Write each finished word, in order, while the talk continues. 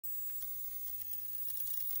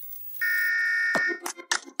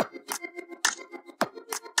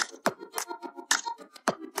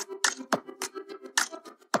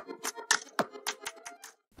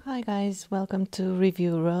Hi guys, welcome to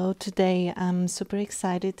Review Row. Today I'm super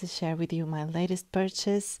excited to share with you my latest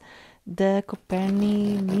purchase, the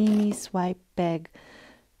Coperni Mini Swipe Bag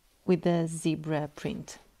with the zebra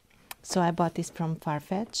print. So I bought this from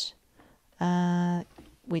Farfetch,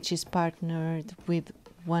 which is partnered with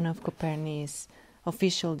one of Coperni's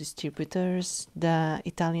official distributors, the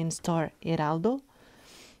Italian store Heraldo.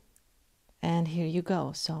 And here you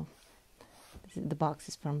go. So the box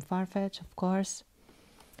is from Farfetch, of course.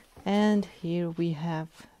 And here we have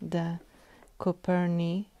the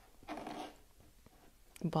Coperni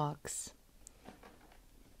box.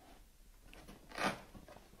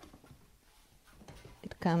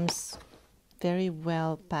 It comes very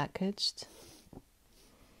well packaged.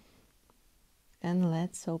 And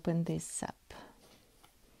let's open this up.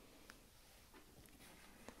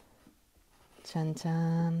 Chan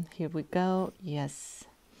chan, here we go. Yes.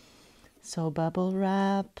 So bubble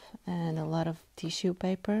wrap and a lot of tissue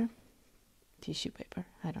paper,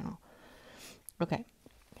 I don't know. Okay,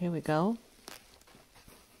 here we go.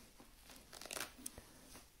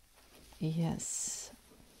 Yes.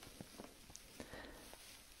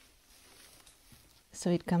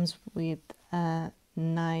 So it comes with a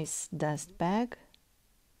nice dust bag.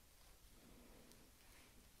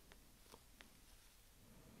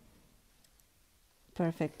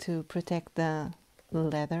 Perfect to protect the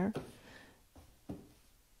leather.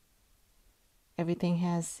 Everything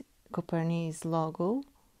has Coperni's logo.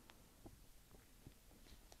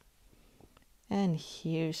 And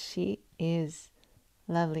here she is.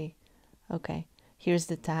 Lovely. Okay, here's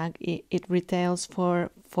the tag. It retails for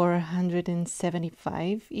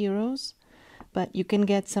 475 euros, but you can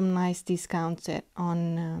get some nice discounts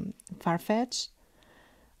on Farfetch.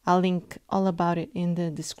 I'll link all about it in the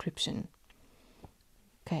description.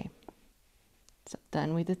 Okay, so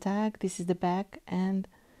done with the tag. This is the back and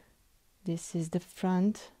this is the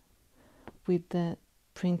front with the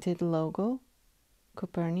printed logo,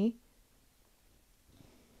 Coperni.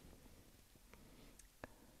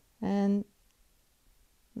 And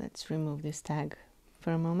let's remove this tag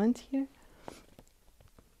for a moment here.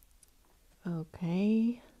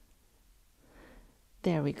 Okay.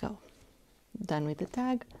 There we go. Done with the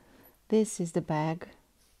tag. This is the bag.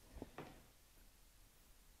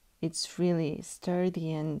 It's really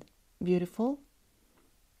sturdy and beautiful.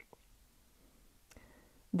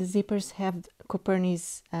 The zippers have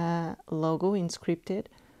Coperni's logo inscripted,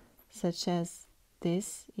 such as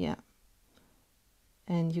this, yeah.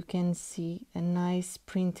 And you can see a nice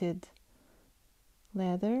printed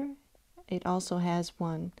leather. It also has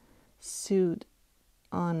one sewed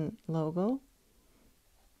on logo.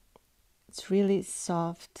 It's really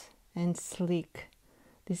soft and sleek.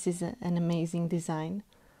 This is an amazing design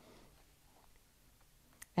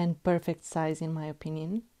and perfect size in my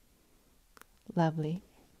opinion. Lovely.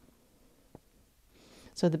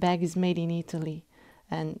 So the bag is made in Italy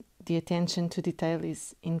and the attention to detail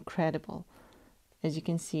is incredible. As you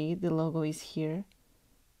can see, the logo is here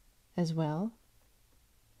as well.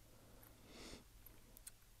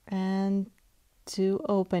 And to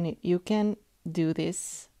open it, you can do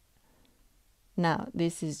this. Now,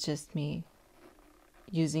 this is just me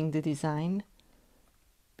using the design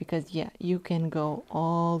because, yeah, you can go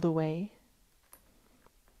all the way.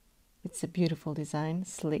 It's a beautiful design,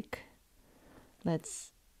 sleek.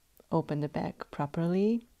 Let's open the bag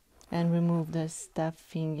properly and remove the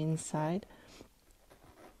stuffing inside.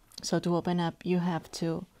 So to open up, you have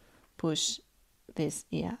to push this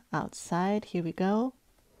outside. Here we go.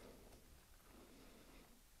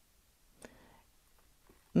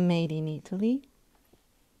 Made in Italy.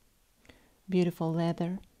 Beautiful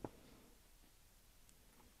leather.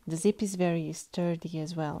 The zip is very sturdy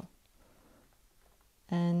as well.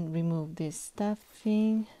 And remove this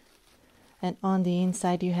stuffing. And on the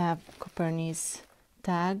inside you have Coperni's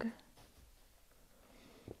tag.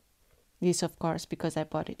 This, of course, because I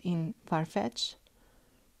bought it in Farfetch.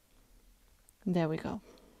 There we go.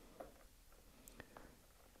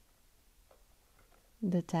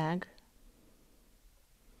 The tag.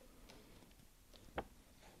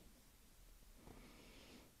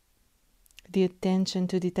 The attention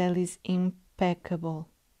to detail is impeccable.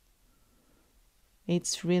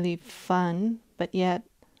 It's really fun, but yet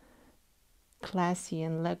classy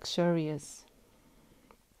and luxurious.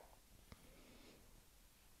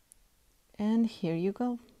 And here you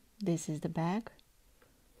go. This is the bag.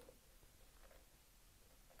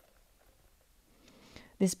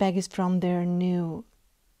 This bag is from their new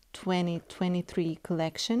 2023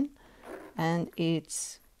 collection and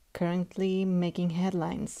it's currently making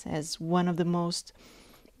headlines as one of the most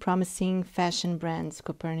promising fashion brands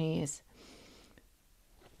Coperni is.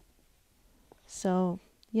 So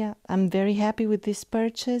yeah, I'm very happy with this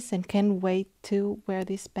purchase and can't wait to wear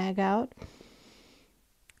this bag out.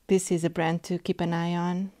 This is a brand to keep an eye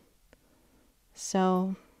on.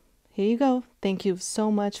 So here you go. Thank you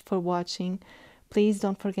so much for watching. Please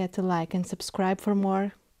don't forget to like and subscribe for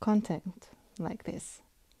more content like this.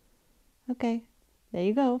 Okay, there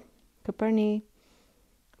you go. Coperni.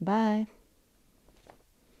 Bye.